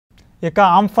ఇక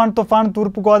ఆంఫాన్ తుఫాన్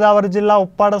తూర్పుగోదావరి జిల్లా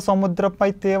ఉప్పాడ సముద్రంపై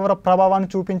తీవ్ర ప్రభావాన్ని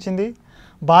చూపించింది.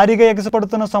 భారీగా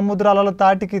ఎగసిపడుతున్న సముద్ర అలల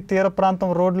తాటికి తీర ప్రాంతం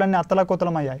రోడ్లన్నీ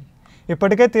అతలాకుతలమయ్యాయి.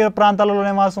 ఇప్పటికే తీర ప్రాంతాలలో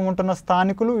నివాసం ఉంటున్న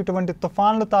స్థానికులు ఇటువంటి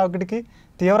తుఫాన్ల తాకిడికి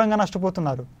తీవ్రంగా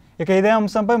నష్టపోతున్నారు. ఇక ఇదే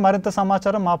అంశంపై మరింత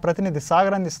సమాచారం మా ప్రతినిధి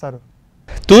సాగర్ అందిస్తారు.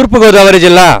 తూర్పుగోదావరి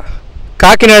జిల్లా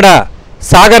కాకినాడ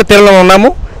సాగర్ తీరంలో ఉన్నాము.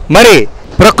 మరి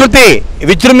ప్రకృతి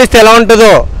విజృంభిస్తే ఎలా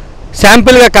ఉంటుందో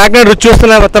శాంపిల్గా కాకినాడ రుచి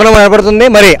చూస్తున్న తరుణం ఏర్పడుతుంది.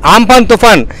 మరి ఆంఫాన్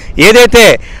తుఫాన్ ఏదైతే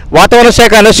వాతావరణ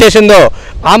శాఖ అనౌన్స్ చేసిందో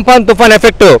ఆంఫాన్ తుఫాన్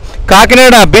ఎఫెక్ట్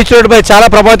కాకినాడ బీచ్ రోడ్డుపై చాలా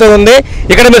ప్రభావితం ఉంది.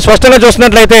 ఇక్కడ మీరు స్పష్టంగా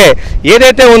చూస్తున్నట్లయితే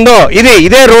ఏదైతే ఉందో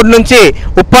ఇదే రోడ్డు నుంచి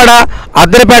ఉప్పాడ,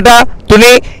 అద్దరిపేట,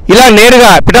 తుని ఇలా నేరుగా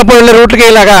పిఠాపురం రూట్లకి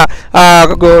ఇలాగా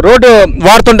రోడ్డు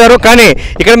వాడుతుంటారు. కానీ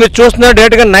ఇక్కడ మీరు చూస్తున్నారు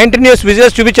డైరెక్ట్గా 19 న్యూస్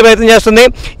విజువల్స్ చూపించే ప్రయత్నం చేస్తుంది.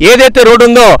 ఏదైతే రోడ్డు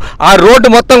ఉందో ఆ రోడ్డు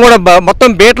మొత్తం కూడా మొత్తం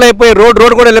బేట్లు అయిపోయి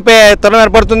రోడ్డు కూడా వెళ్ళిపోయే తరుణం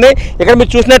ఏర్పడుతుంది. ఇక్కడ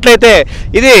మీరు చూసినట్లయితే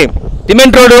ఇది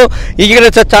సిమెంట్ రోడ్డు. ఇక్కడ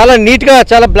చాలా నీట్గా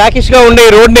చాలా బ్లాకిష్గా ఉండే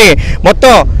ఈ రోడ్ని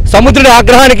మొత్తం సముద్రుడి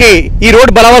ఆగ్రహానికి ఈ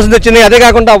రోడ్డు బలవాల్సి వచ్చింది. అదే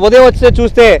కాకుండా ఉదయం వచ్చే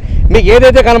చూస్తే మీకు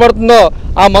ఏదైతే కనబడుతుందో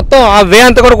ఆ మొత్తం ఆ వే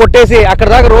అంతా కూడా కొట్టేసి అక్కడ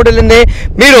దాకా రోడ్డు వెళ్ళింది.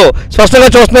 మీరు స్పష్టంగా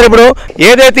చూస్తున్నారు. ఇప్పుడు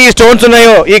ఏదైతే ఈ స్టోన్స్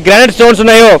ఉన్నాయో, ఈ గ్రానైట్ స్టోన్స్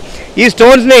ఉన్నాయో, ఈ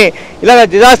స్టోన్స్ని ఇలా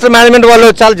డిజాస్టర్ మేనేజ్మెంట్ వాళ్ళు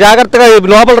చాలా జాగ్రత్తగా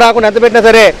లోపల రాకుండా ఎంత పెట్టినా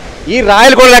సరే ఈ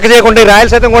రాయలు కూడా లెక్క చేయకుండా ఈ రాయల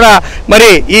సైతం కూడా మరి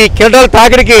ఈ కిరటాల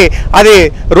తాకిడికి అది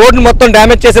రోడ్ని మొత్తం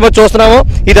డ్యామేజ్ చేసే చూస్తున్నాము.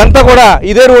 ఇదంతా కూడా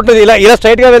ఇదే రోడ్డు ఇలా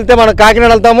స్ట్రైట్గా వెళ్తే మనం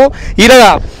కాకినాడ వెళ్తాము. ఇలా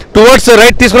టువర్డ్స్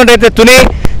రైట్ తీసుకున్నట్టయితే తుని,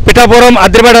 పిఠాపురం,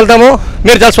 అద్దరిపేట వెళ్తాము.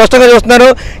 మీరు చాలా స్పష్టంగా చూస్తున్నారు.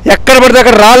 ఎక్కడ పడితే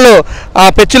అక్కడ రాళ్ళు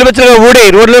పెచ్చులుగా ఊడి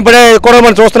రోడ్ల పడే కూడా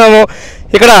మనం చూస్తున్నాము.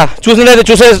 ఇక్కడ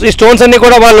చూసే ఈ స్టోన్స్ అన్నీ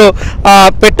కూడా వాళ్ళు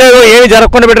పెట్టారు, ఏమి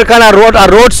జరగకుండా పెట్టారు. కానీ ఆ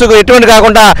రోడ్స్ ఎటువంటి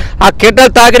కాకుండా ఆ కిరటాల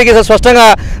తాకిడికి స్పష్టంగా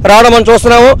రావడం మనం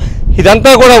చూస్తున్నాము.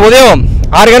 ఇదంతా కూడా ఉదయం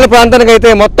 6 గంటల ప్రాంతానికి అయితే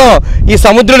మొత్తం ఈ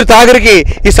సముద్రుడి తాకిడికి,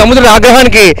 ఈ సముద్రుడి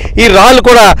ఆగ్రహానికి ఈ రాళ్ళు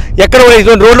కూడా ఎక్కడ కూడా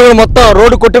ఇటువంటి రోడ్లు కూడా మొత్తం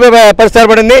రోడ్డు కొట్టిపోయే పరిస్థితి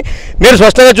ఏర్పడింది. మీరు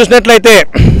స్పష్టంగా చూసినట్లయితే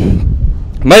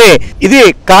మరి ఇది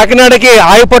కాకినాడకి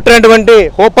ఆయుపట్టినటువంటి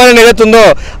హోపాలని ఏదైతుందో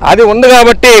అది ఉంది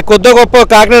కాబట్టి కొద్ది గొప్ప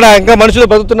కాకినాడ ఇంకా మనుషులు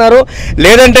బతుకుతున్నారు.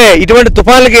 లేదంటే ఇటువంటి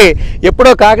తుఫాన్లకి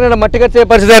ఎప్పుడో కాకినాడ మట్టి కట్టే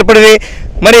పరిస్థితి ఏర్పడింది.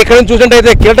 మరి ఇక్కడ నుంచి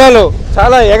చూసినట్టయితే కిరటాలు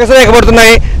చాలా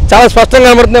ఎగసరేగబడుతున్నాయి, చాలా స్పష్టంగా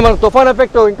కనబడుతున్నాయి. మనకు తుఫాన్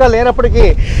ఎఫెక్ట్ ఇంకా లేనప్పటికీ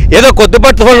ఏదో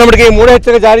కొద్దిపాటి తుఫాన్ ఉన్నప్పటికీ 3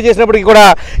 హెచ్చరిక జారీ చేసినప్పటికీ కూడా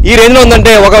ఈ రేంజ్లో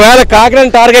ఉందంటే ఒకవేళ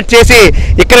కాకినాడని టార్గెట్ చేసి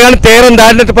ఇక్కడ కానీ తీరం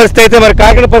దాటినట్టు పరిస్థితి అయితే మరి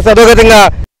కాకినాడ పరిస్థితి అధోగతంగా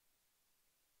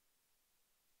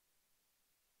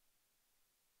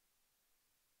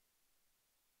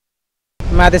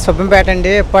మాది సుబ్బంపేట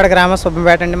అండి. ఉప్పాడ గ్రామం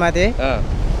సుబ్బంపేట అండి మాది.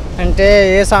 అంటే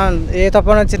ఏ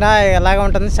తుఫాను వచ్చినా ఎలాగ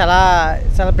ఉంటుంది, చాలా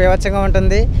చాలా బీభత్సంగా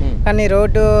ఉంటుంది. కానీ ఈ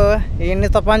రోడ్డు ఎన్ని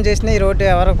తుఫాను చేసినా ఈ రోడ్డు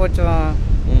ఎవరు కొంచెం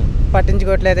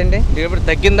పట్టించుకోవట్లేదండి. ఇప్పుడు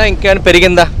తగ్గిందా ఇంకా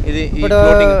పెరిగిందా? ఇది ఇప్పుడు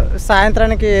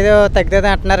సాయంత్రానికి ఏదో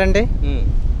తగ్గుతుంది అంటున్నారండి.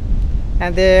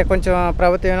 అదే కొంచెం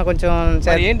ప్రభుత్వం కొంచెం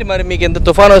ఏంటి మరి మీకు ఎంత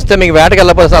తుఫాను వస్తే మీకు వేటకి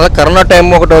వెళ్ళకపోతే అలా కరోనా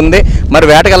టైం ఒకటి ఉంది, మరి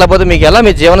వేటకి వెళ్ళకపోతే మీకు ఎలా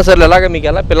మీ జీవనశైలి ఎలాగ మీకు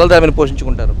ఎలా పిల్లల దాన్ని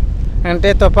పోషించుకుంటారు? అంటే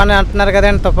తుఫాను అంటున్నారు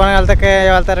కదండి, తుఫాను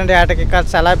వెళ్తారండి. ఆటకి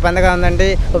చాలా ఇబ్బందిగా ఉందండి.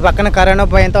 పక్కన కరోనా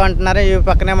భయంతో అంటున్నారు, ఈ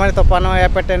పక్కనేమో తుఫాను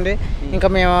ఏర్పట్టండి. ఇంకా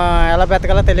మేము ఎలా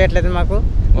బతకాలో తెలియట్లేదు మాకు.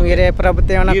 మీరే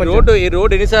ప్రభుత్వం ఈ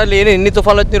రోడ్డు ఎన్నిసార్లు ఎన్ని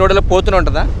తుఫాన్లు వచ్చి రోడ్డులో పోతూనే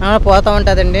ఉంటుందా? పోతూ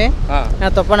ఉంటుందండి.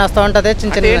 తుఫాను వస్తూ ఉంటుంది.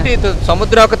 చిన్న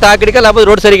సముద్రం యొక్క తాకిడిగా లేకపోతే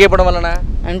రోడ్డు సరిగ్గా అయిపోవడం వలన?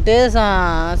 అంటే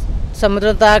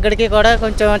సముద్రం తాకిడికి కూడా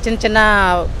కొంచెం చిన్న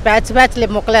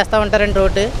ప్యాచ్లు ముక్కలు వేస్తూ ఉంటారండి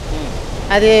రోడ్డు.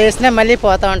 అది వేసినా మళ్ళీ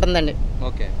పోతూ ఉంటుందండి.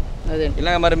 ఓకే,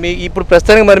 ఇలా మరి మీ ఇప్పుడు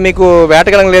ప్రస్తుతానికి మరి మీకు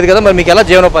వేటకెళ్ళం లేదు కదా, మరి మీకు ఎలా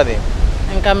జీవనోపాధి?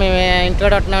 ఇంకా మేము ఇంట్లో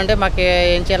ఉంటున్నామంటే మాకు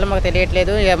ఏం చేయాలో మాకు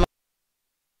తెలియట్లేదు.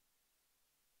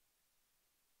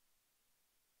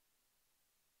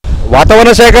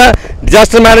 వాతావరణ శాఖ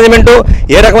డిజాస్టర్ మేనేజ్మెంట్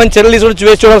ఏ రకమైన చర్యలు తీసుకుని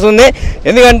వేసి చూడాల్సి ఉంది.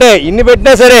 ఎందుకంటే ఇన్ని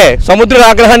పెట్టినా సరే సముద్ర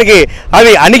ఆగ్రహానికి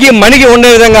అవి మణిగి ఉండే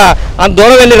విధంగా అంత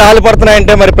దూరం వెళ్ళి రాళ్ళు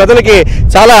పడుతున్నాయంటే మరి ప్రజలకి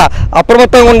చాలా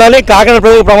అప్రమత్తంగా ఉండాలి. కాకినాడ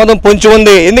ప్రజలకు ప్రమాదం పొంచి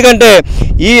ఉంది. ఎందుకంటే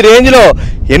ఈ రేంజ్లో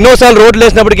ఎన్నోసార్లు రోడ్లు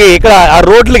వేసినప్పటికీ ఇక్కడ ఆ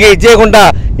రోడ్లకి ఇచ్చేయకుండా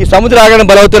ఈ సముద్ర ఆగ్రహం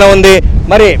బలవుతూనే ఉంది.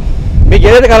 మరి మీకు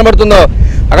ఏదైతే కనబడుతుందో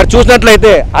అక్కడ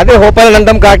చూసినట్లయితే అదే హోపాలని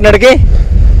అంటాం కాకినాడకి.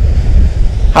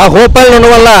 ఆ హోపాలను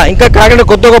ఉండడం వల్ల ఇంకా కాకినాడ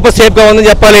కొద్ది గొప్ప సేఫ్గా ఉందని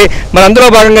చెప్పాలి. మన అందులో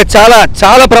భాగంగా చాలా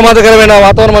చాలా ప్రమాదకరమైన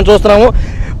వాతావరణం మనం చూస్తున్నాము.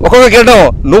 ఒక్కొక్క కిరటం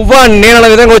నువ్వా నేను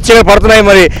విధంగా వచ్చే పడుతున్నాయి.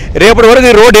 మరి రేపటి వరకు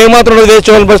ఈ రోడ్డు ఏమాత్రం వేసి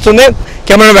చూడాల్సి వస్తుంది.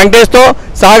 Camera వెంకటేష్తో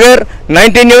Sagar,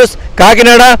 19 news,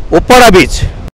 Kakinada, Uppada beach.